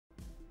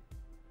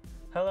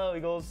Hello,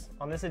 Eagles.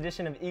 On this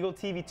edition of Eagle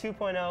TV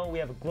 2.0, we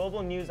have a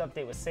global news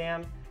update with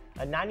Sam,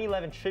 a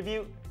 9/11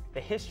 tribute,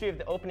 the history of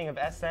the opening of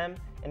SM,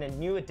 and a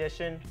new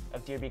edition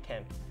of Dear Be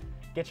Kim.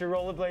 Get your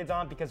rollerblades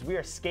on because we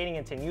are skating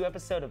into a new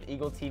episode of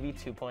Eagle TV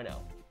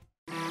 2.0.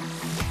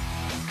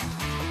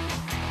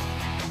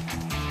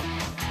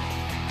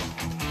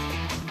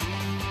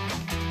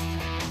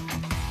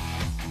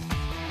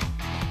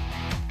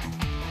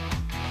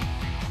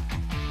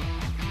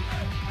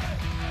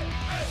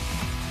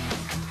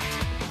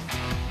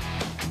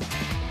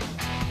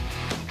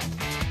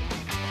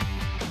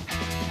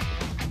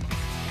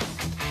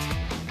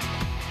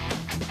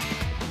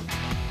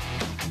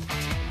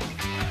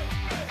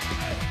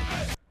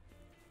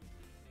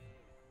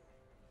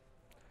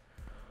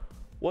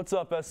 What's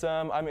up,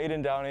 SM? I'm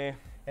Aiden Downey.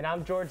 And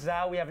I'm George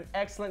Zhao. We have an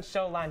excellent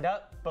show lined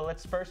up, but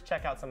let's first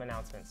check out some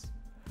announcements.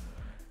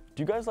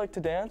 Do you guys like to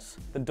dance?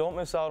 Then don't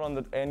miss out on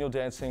the annual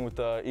Dancing with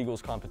the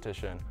Eagles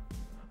competition.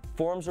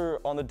 Forms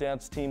are on the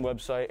dance team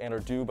website and are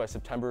due by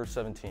September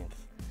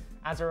 17th.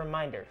 As a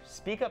reminder,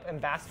 Speak Up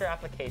Ambassador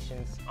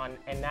applications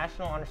and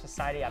National Honor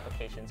Society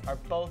applications are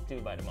both due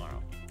by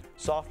tomorrow.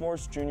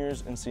 Sophomores,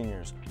 juniors, and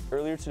seniors.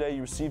 Earlier today,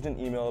 you received an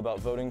email about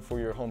voting for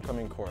your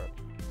homecoming court.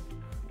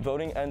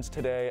 Voting ends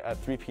today at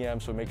 3 p.m.,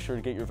 so make sure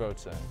to get your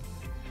votes in.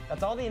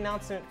 That's all the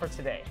announcement for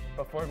today,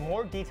 but for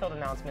more detailed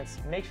announcements,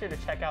 make sure to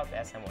check out the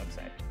SM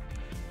website.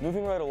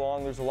 Moving right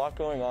along, there's a lot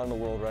going on in the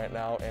world right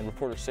now, and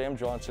reporter Sam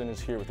Johnson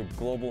is here with a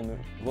global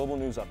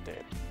news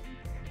update.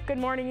 Good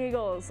morning,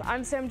 Eagles.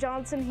 I'm Sam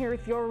Johnson here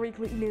with your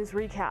weekly news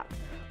recap.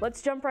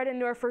 Let's jump right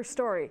into our first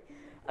story.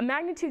 A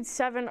magnitude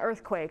 7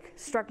 earthquake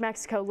struck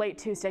Mexico late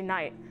Tuesday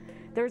night.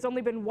 There has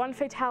only been one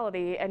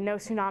fatality and no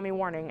tsunami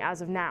warning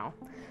as of now.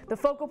 The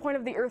focal point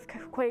of the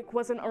earthquake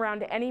wasn't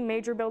around any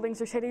major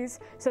buildings or cities,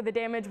 so the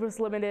damage was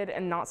limited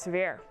and not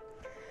severe.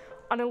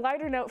 On a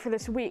lighter note for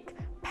this week,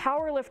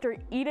 powerlifter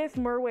Edith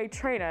Murway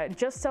Traina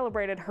just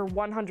celebrated her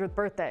 100th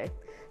birthday.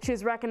 She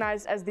is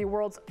recognized as the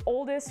world's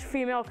oldest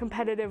female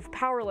competitive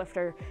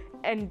powerlifter,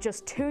 and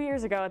just 2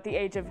 years ago, at the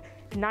age of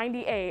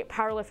 98,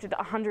 powerlifted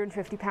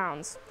 150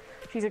 pounds.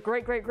 She's a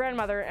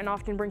great-great-grandmother and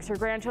often brings her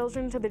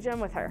grandchildren to the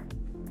gym with her.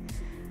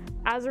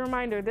 As a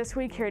reminder, this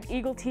week here at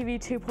Eagle TV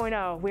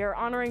 2.0, we are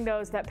honoring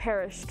those that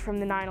perished from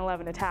the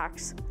 9/11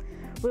 attacks.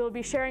 We will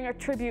be sharing a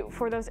tribute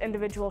for those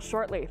individuals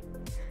shortly.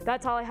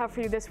 That's all I have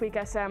for you this week,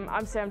 SM.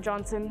 I'm Sam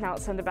Johnson. Now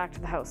let's send it back to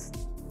the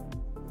host.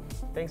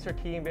 Thanks for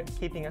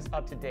keeping us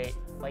up to date.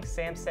 Like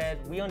Sam said,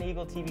 we on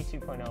Eagle TV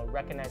 2.0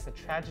 recognize the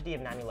tragedy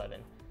of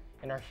 9/11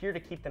 and are here to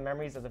keep the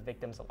memories of the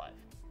victims alive.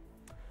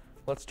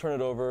 Let's turn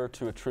it over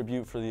to a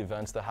tribute for the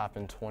events that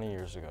happened 20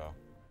 years ago.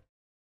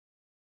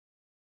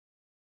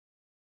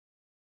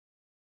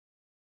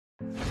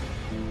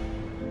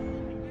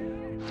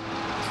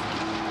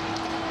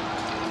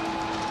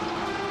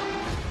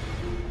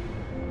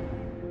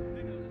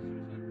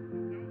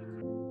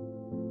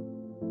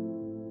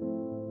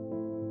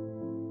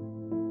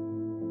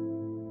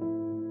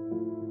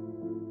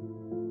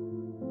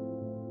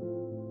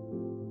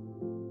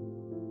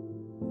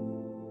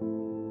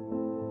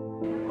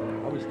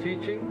 I was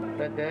teaching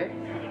that day,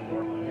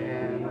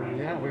 and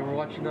yeah, we were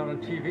watching it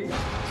on TV.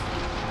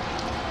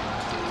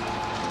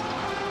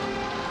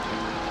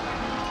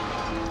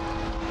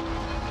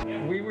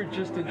 We were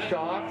just in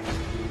shock.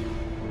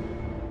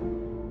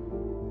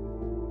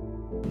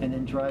 And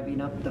then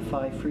driving up the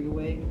 5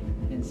 freeway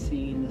and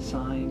seeing the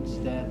signs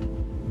that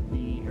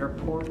the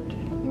airport,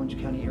 Orange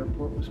County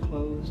Airport, was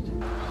closed.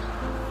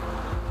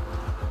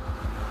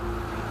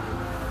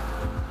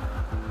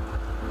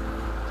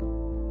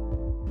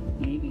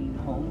 Leaving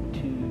home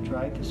to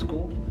drive to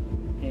school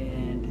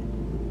and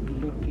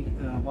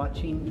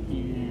watching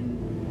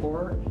in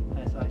horror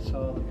as I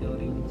saw the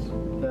buildings,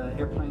 the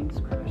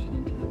airplanes crashing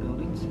into the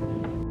buildings.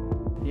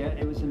 Yeah,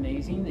 it was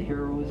amazing, the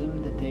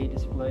heroism that they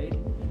displayed.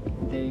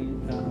 They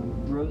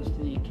rose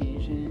to the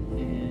occasion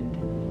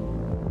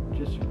and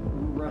just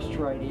rushed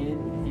right in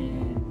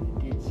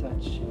and did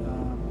such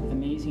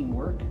amazing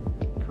work,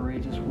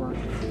 courageous work,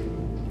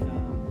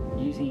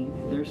 using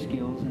their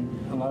skills,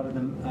 and a lot of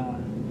them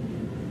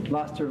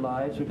lost their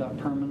lives or got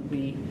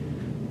permanently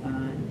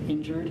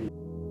injured.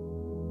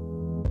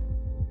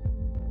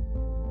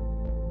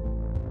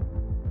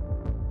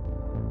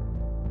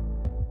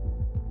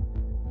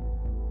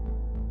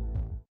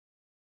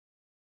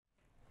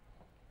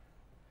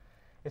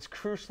 It's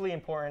crucially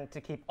important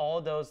to keep all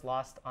those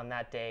lost on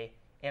that day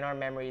in our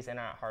memories and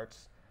our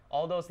hearts.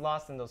 All those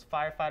lost and those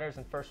firefighters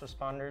and first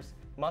responders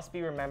must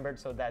be remembered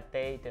so that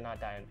they did not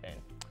die in vain.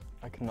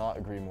 I cannot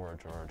agree more,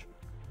 George.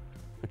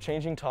 But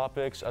changing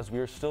topics, as we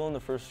are still in the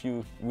first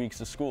few weeks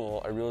of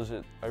school, I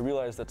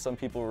realized that some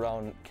people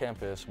around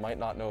campus might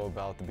not know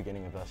about the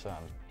beginning of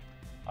SM.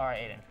 All right,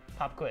 Aiden,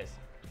 pop quiz.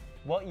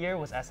 What year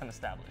was SM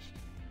established?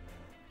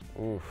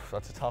 Oof,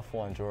 that's a tough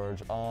one,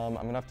 George. I'm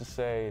gonna have to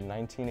say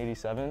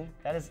 1987.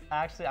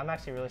 I'm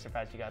actually really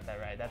surprised you got that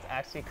right. That's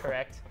actually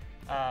correct.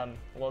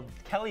 Well,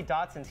 Kelly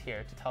Dotson's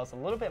here to tell us a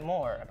little bit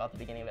more about the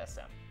beginning of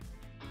SM.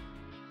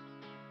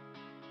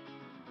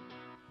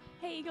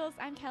 Hey Eagles,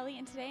 I'm Kelly,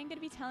 and today I'm going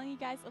to be telling you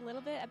guys a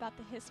little bit about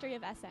the history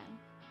of SM.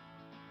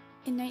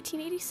 In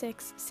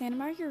 1986, Santa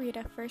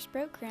Margarita first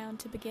broke ground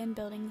to begin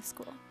building the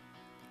school.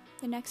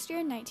 The next year,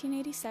 in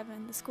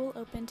 1987, the school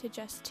opened to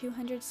just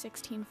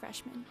 216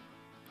 freshmen.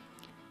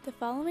 The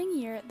following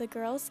year, the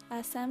girls'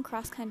 SM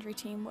cross-country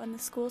team won the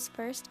school's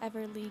first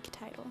ever league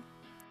title.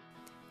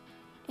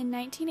 In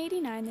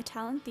 1989, the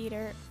Talent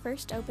Theater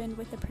first opened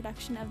with the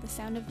production of The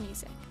Sound of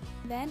Music.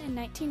 Then, in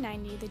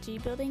 1990, the G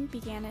Building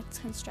began its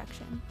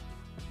construction.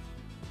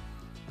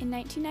 In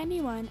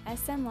 1991,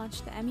 SM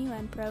launched the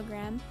MUN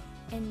program,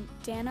 and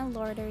Dana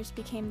Lourdes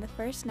became the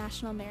first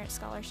National Merit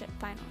Scholarship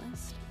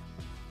finalist.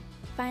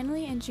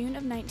 Finally, in June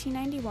of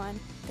 1991,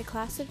 the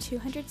class of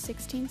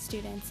 216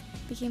 students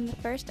became the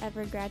first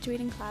ever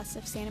graduating class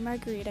of Santa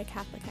Margarita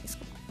Catholic High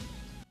School.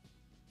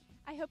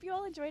 I hope you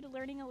all enjoyed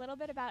learning a little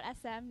bit about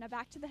SM. Now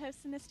back to the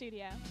hosts in the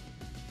studio.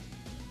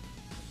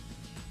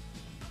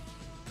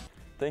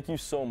 Thank you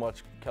so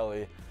much,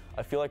 Kelly.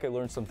 I feel like I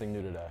learned something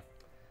new today.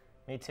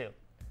 Me too.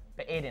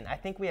 But Aiden, I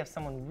think we have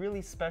someone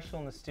really special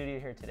in the studio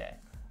here today.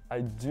 I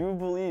do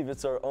believe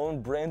it's our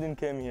own Brandon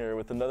Kim here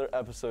with another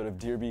episode of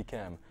Dear B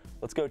Kim.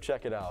 Let's go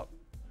check it out.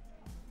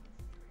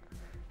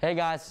 Hey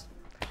guys,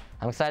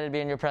 I'm excited to be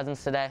in your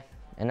presence today.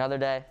 Another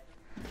day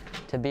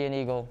to be an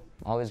Eagle,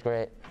 always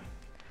great.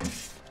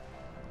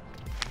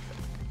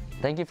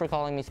 Thank you for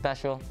calling me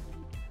special.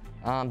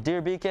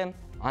 Dear B Kim,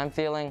 I'm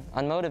feeling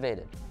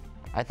unmotivated.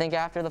 I think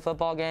after the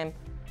football game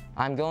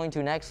I'm going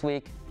to next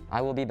week,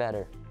 I will be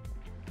better.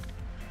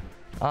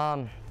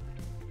 I'm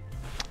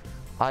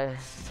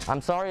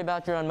sorry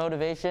about your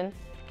unmotivation.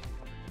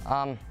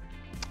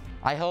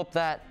 I hope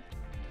that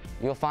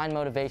you'll find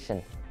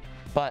motivation.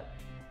 But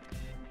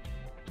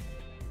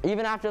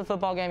even after the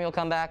football game, you'll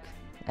come back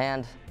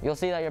and you'll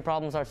see that your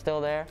problems are still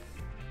there.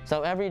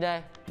 So every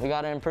day, we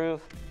gotta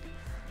improve.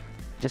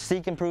 Just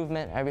seek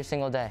improvement every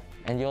single day,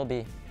 and you'll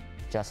be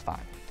just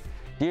fine.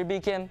 Dear B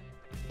Kim,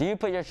 do you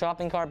put your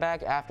shopping cart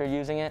back after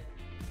using it?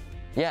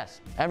 Yes,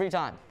 every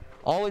time.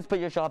 Always put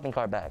your shopping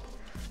cart back.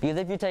 Because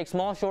if you take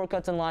small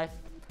shortcuts in life,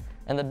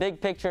 in the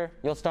big picture,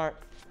 you'll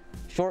start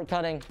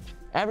shortcutting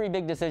every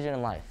big decision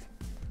in life.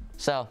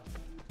 So,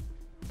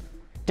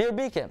 Dear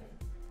B Kim,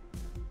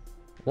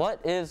 what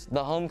is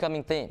the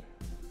homecoming theme?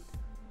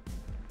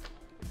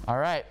 All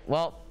right,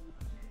 well,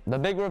 the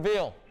big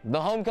reveal.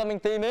 The homecoming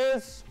theme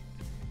is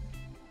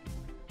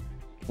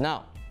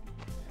no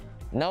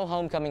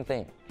homecoming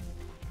theme.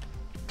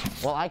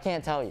 Well, I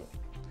can't tell you.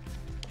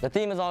 The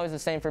theme is always the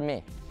same for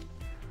me.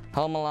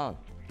 Home Alone.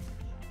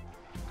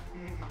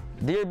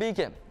 Dear B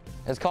Kim,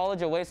 is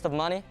college a waste of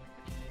money?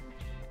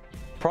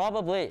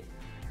 Probably.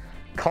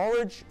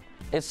 College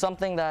is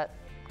something that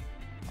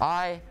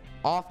I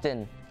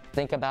often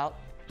think about,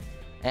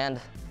 and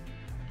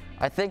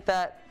I think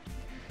that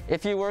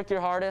if you work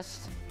your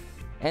hardest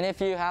and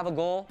if you have a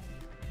goal,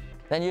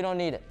 then you don't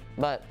need it.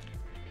 But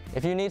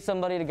if you need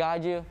somebody to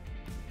guide you,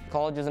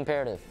 college is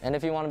imperative, and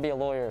if you want to be a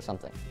lawyer or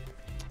something.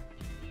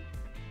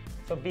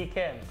 So B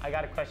Kim, I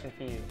got a question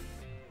for you.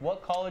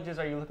 What colleges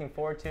are you looking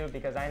forward to?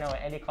 Because I know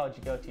at any college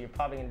you go to, you're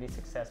probably going to be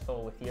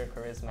successful with your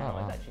charisma and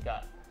all that you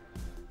got.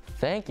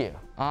 Thank you.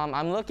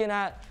 I'm looking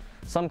at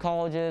some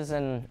colleges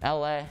in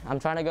LA.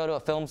 I'm trying to go to a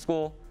film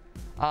school,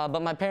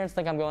 but my parents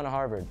think I'm going to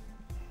Harvard.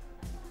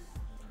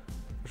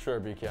 Sure,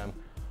 B Kim.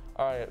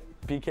 All right,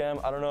 B Kim,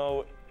 I don't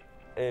know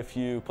if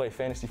you play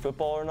fantasy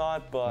football or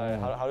not, but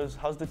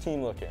how's the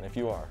team looking if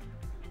you are?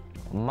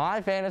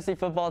 My fantasy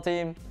football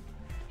team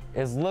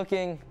is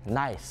looking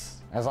nice,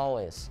 as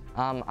always.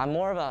 I'm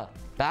more of a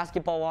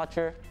basketball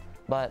watcher,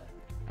 but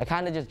I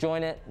kind of just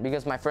join it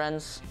because my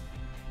friends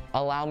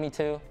allow me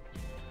to.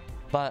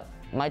 But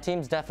my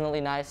team's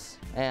definitely nice,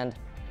 and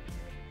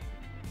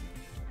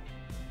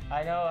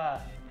I know,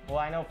 well,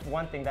 I know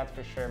one thing that's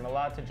for sure.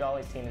 Malad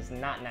Tajali's team is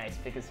not nice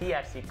because he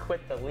actually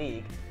quit the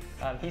league.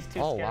 He's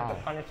too scared of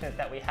the punishment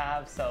that we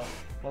have. So,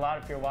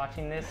 Malad, if you're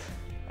watching this,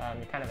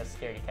 you're kind of a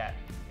scaredy cat.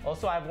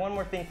 Also, I have one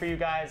more thing for you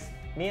guys.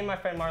 Me and my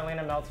friend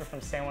Marlena Meltzer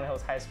from San Juan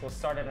Hills High School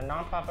started a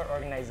nonprofit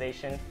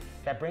organization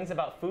that brings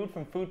about food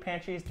from food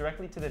pantries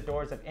directly to the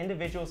doors of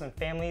individuals and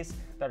families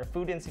that are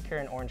food insecure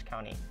in Orange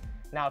County.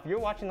 Now, if you're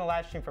watching the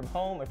live stream from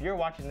home, if you're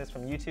watching this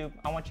from YouTube,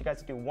 I want you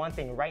guys to do one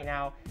thing right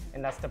now,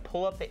 and that's to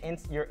pull up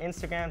your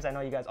Instagrams. I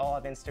know you guys all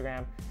have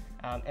Instagram,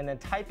 and then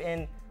type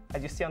in,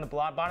 as you see on the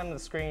bottom of the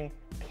screen,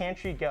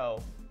 Pantry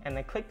Go, and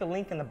then click the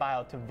link in the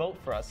bio to vote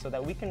for us so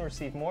that we can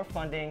receive more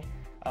funding,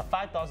 a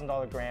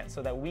 $5,000 grant,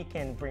 so that we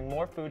can bring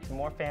more food to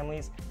more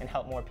families and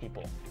help more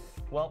people.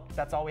 Well,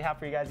 that's all we have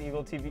for you guys on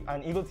Eagle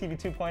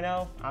TV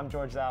 2.0. I'm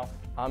George Zhao.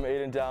 I'm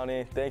Aiden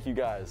Downey. Thank you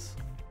guys.